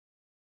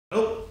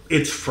Oh,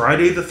 it's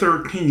Friday the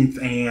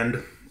 13th,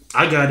 and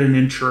I got an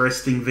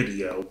interesting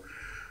video.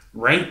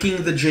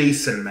 Ranking the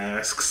Jason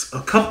masks.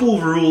 A couple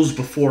rules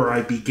before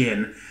I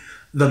begin.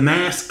 The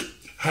mask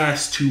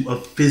has to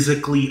have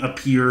physically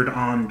appeared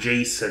on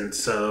Jason,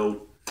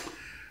 so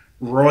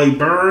Roy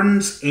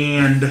Burns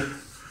and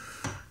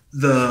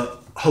the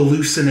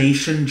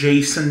hallucination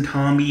Jason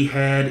Tommy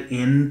had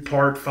in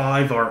Part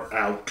 5 are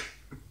out.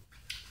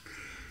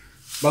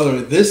 By the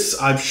way,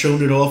 this I've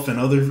shown it off in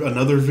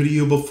another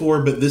video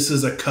before, but this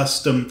is a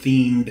custom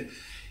themed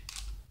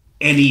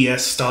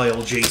NES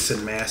style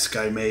Jason mask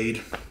I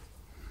made.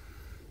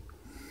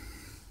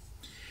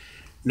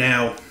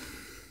 Now,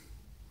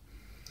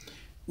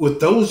 with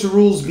those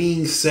rules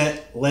being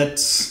set,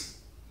 let's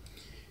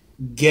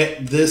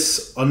get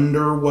this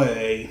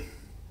underway.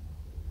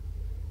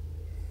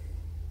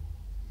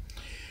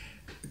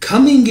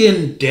 Coming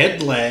in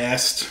dead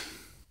last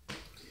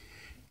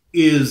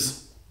is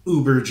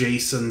Uber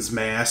Jason's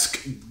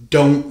mask.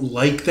 Don't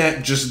like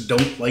that, just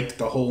don't like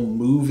the whole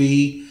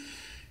movie.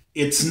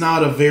 It's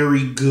not a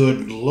very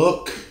good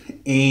look,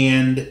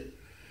 and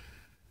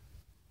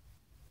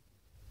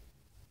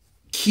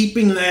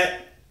keeping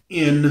that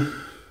in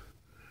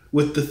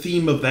with the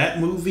theme of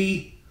that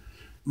movie,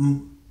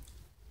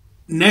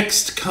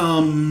 next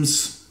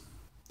comes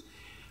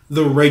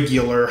the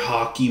regular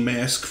hockey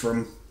mask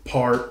from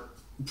Part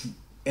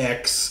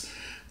X.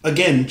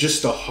 Again,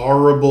 just a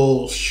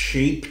horrible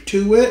shape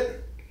to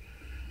it,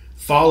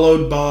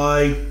 followed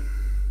by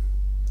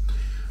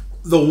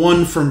the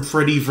one from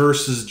Freddy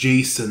vs.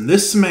 Jason.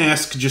 This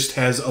mask just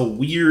has a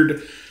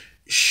weird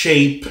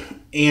shape,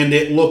 and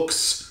it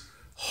looks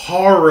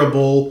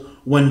horrible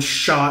when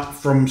shot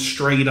from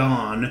straight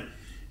on.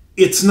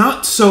 It's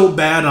not so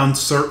bad on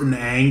certain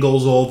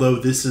angles, although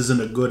this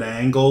isn't a good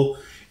angle.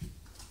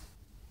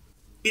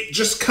 It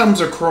just comes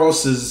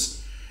across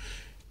as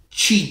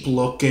cheap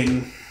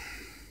looking.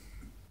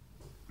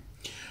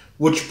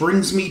 Which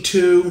brings me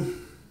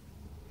to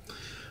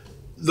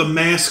the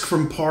mask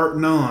from Part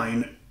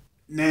 9.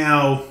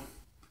 Now,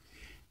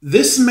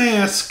 this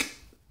mask,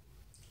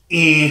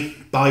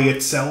 by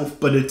itself,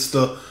 but it's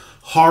the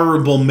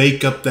horrible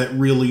makeup that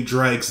really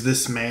drags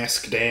this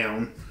mask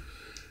down.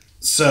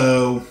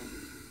 So,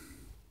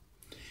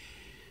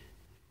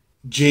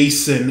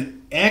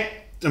 Jason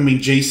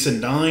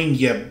 9,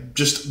 yeah,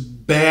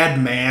 just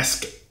bad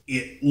mask.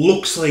 It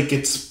looks like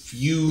it's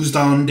fused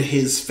onto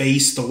his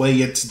face the way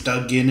it's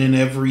dug in and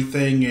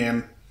everything,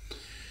 and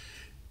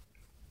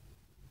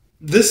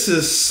this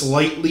is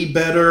slightly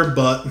better,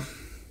 but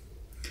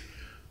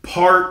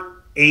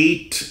Part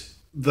 8,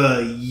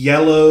 the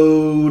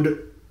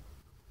yellowed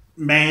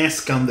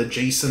mask on the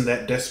Jason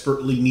that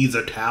desperately needs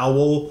a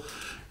towel,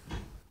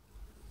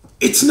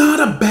 it's not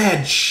a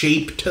bad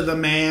shape to the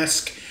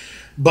mask,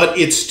 but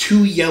it's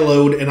too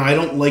yellowed, and I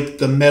don't like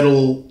the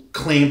metal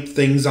clamp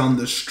things on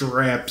the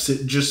straps.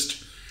 It just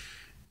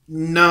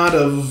not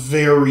a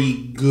very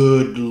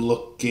good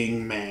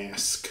looking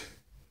mask.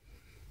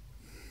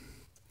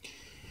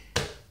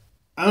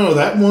 I don't know,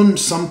 that one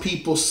some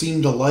people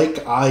seem to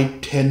like. I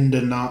tend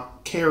to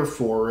not care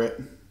for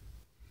it.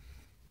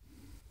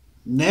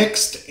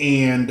 Next,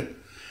 and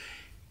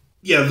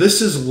yeah,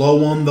 this is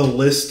low on the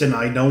list, and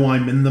I know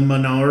I'm in the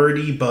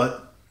minority,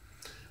 but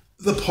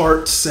the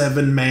Part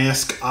 7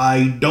 mask,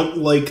 I don't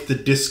like the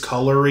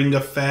discoloring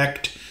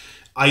effect.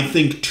 I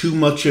think too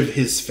much of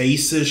his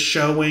face is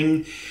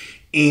showing,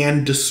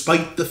 and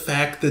despite the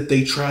fact that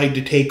they tried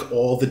to take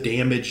all the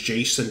damage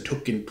Jason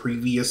took in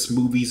previous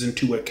movies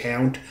into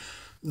account,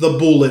 the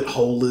bullet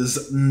hole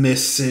is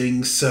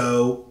missing,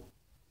 so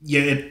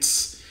yeah,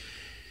 it's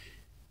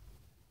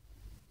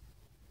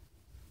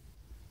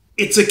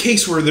a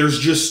case where there's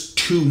just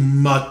too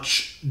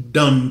much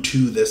done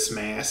to this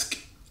mask.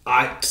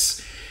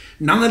 It's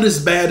not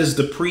as bad as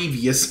the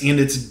previous, and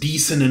it's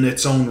decent in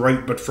its own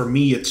right, but for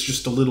me, it's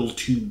just a little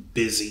too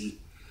busy.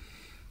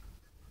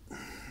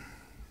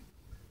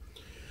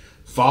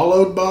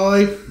 Followed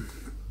by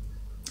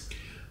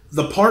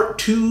the Part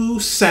 2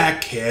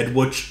 Sackhead,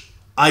 which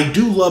I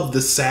do love the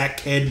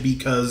Sackhead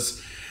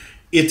because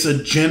it's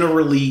a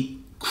generally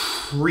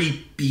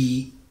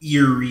creepy,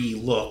 eerie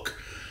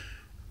look.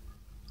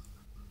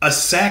 A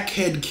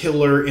Sackhead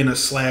killer in a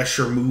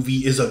slasher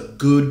movie is a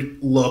good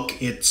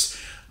look. It's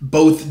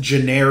both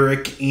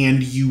generic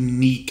and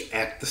unique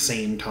at the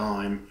same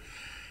time.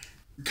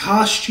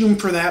 Costume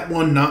for that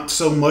one, not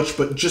so much,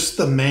 but just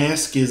the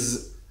mask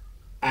is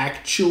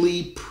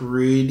actually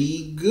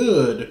pretty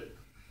good.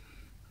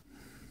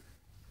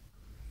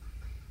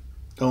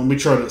 Oh, let me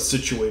try to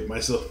situate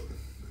myself.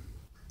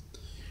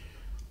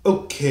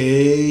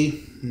 Okay,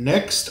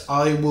 next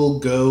I will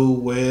go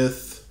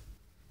with...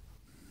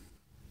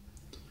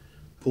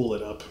 Pull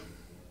it up.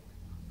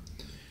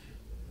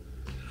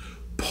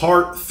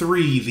 Part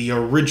 3, the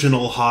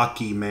original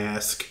hockey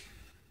mask.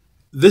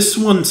 This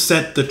one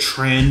set the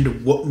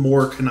trend. What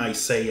more can I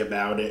say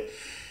about it?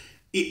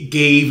 It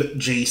gave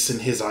Jason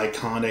his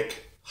iconic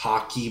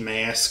hockey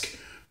mask.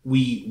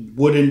 We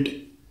wouldn't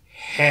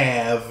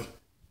have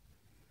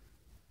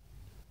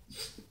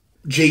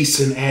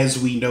Jason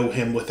as we know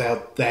him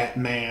without that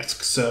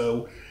mask,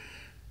 so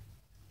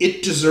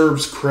it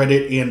deserves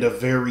credit and a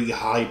very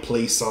high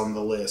place on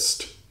the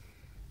list.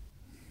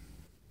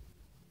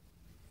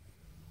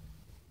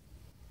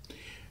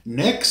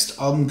 Next,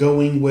 I'm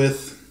going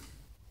with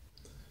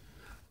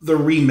the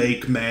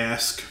remake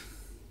mask.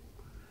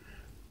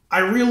 I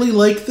really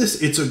like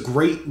this. It's a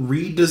great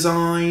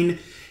redesign.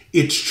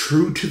 It's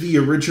true to the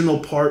original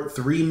Part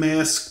 3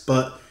 mask,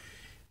 but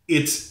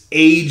it's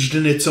aged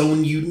in its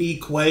own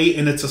unique way,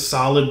 and it's a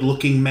solid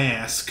looking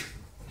mask.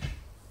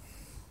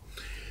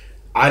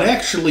 I'd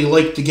actually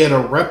like to get a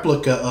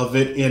replica of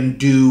it and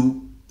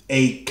do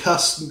a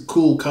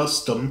cool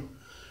custom,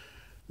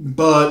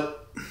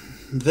 but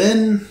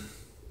then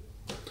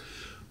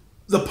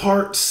the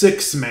Part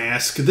 6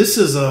 mask. This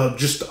is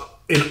just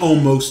an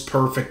almost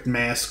perfect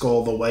mask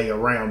all the way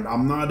around.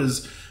 I'm not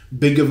as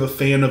big of a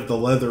fan of the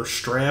leather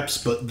straps,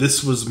 but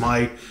this was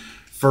my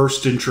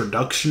first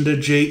introduction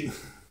to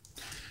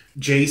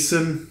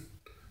Jason,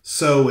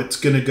 so it's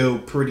going to go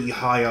pretty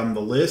high on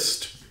the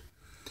list.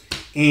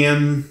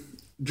 And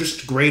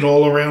just great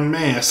all-around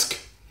mask.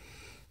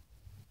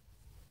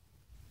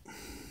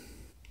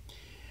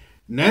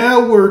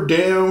 Now we're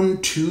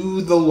down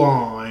to the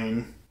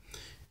line.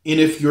 And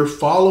if you're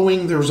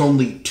following, there's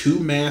only 2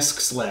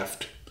 masks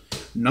left.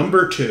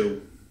 Number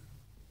 2.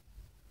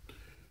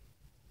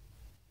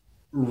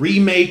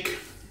 Remake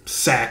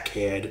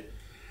Sackhead.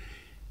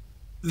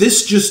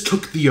 This just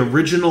took the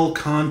original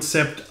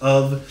concept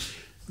of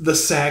the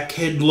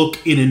Sackhead look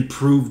and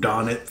improved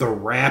on it. The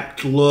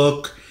wrapped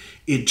look.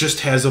 It just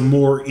has a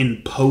more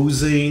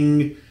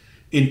imposing,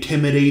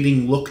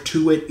 intimidating look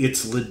to it.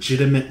 It's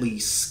legitimately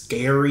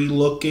scary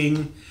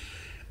looking.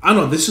 I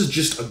don't know, this is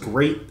just a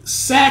great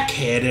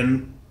Sackhead,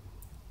 and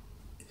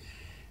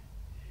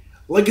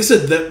like I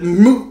said, the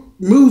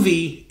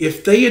movie,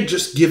 if they had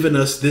just given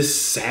us this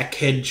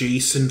Sackhead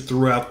Jason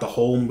throughout the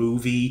whole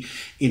movie,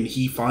 and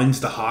he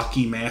finds the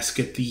hockey mask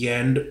at the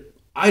end,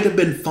 I'd have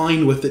been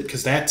fine with it,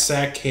 because that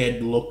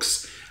Sackhead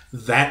looks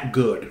that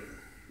good.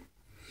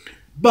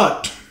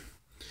 But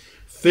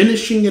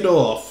finishing it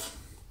off,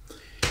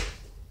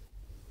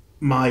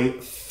 my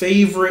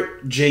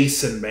favorite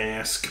Jason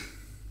mask,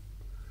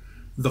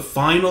 the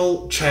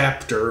final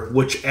chapter,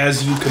 which,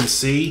 as you can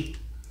see,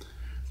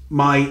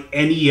 my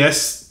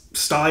NES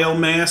style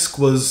mask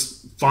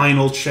was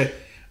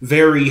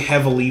very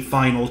heavily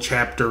final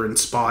chapter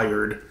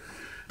inspired.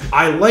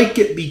 I like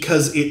it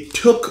because it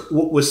took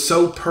what was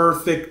so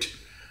perfect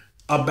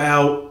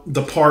about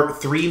the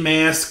Part 3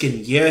 mask, and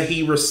yeah,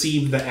 he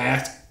received the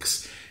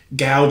axe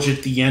gouge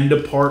at the end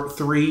of Part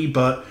 3,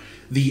 but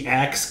the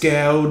axe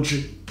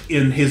gouge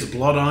in his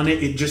blood on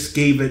it, it just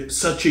gave it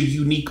such a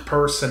unique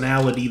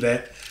personality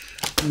that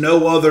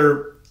no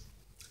other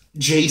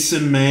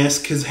Jason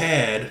mask has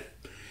had.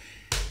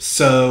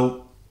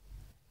 So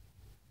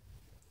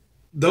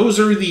those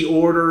are the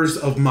orders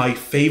of my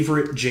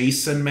favorite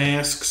Jason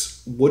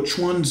masks. Which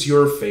one's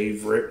your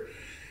favorite?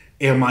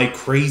 Am I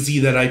crazy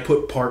that I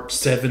put Part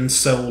 7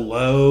 so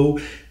low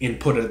and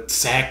put a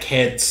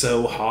Sackhead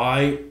so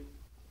high?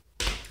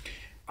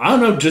 I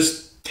don't know,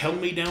 just tell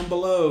me down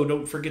below.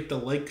 Don't forget to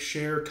like,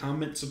 share,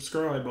 comment,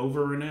 subscribe.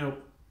 Over and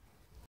out.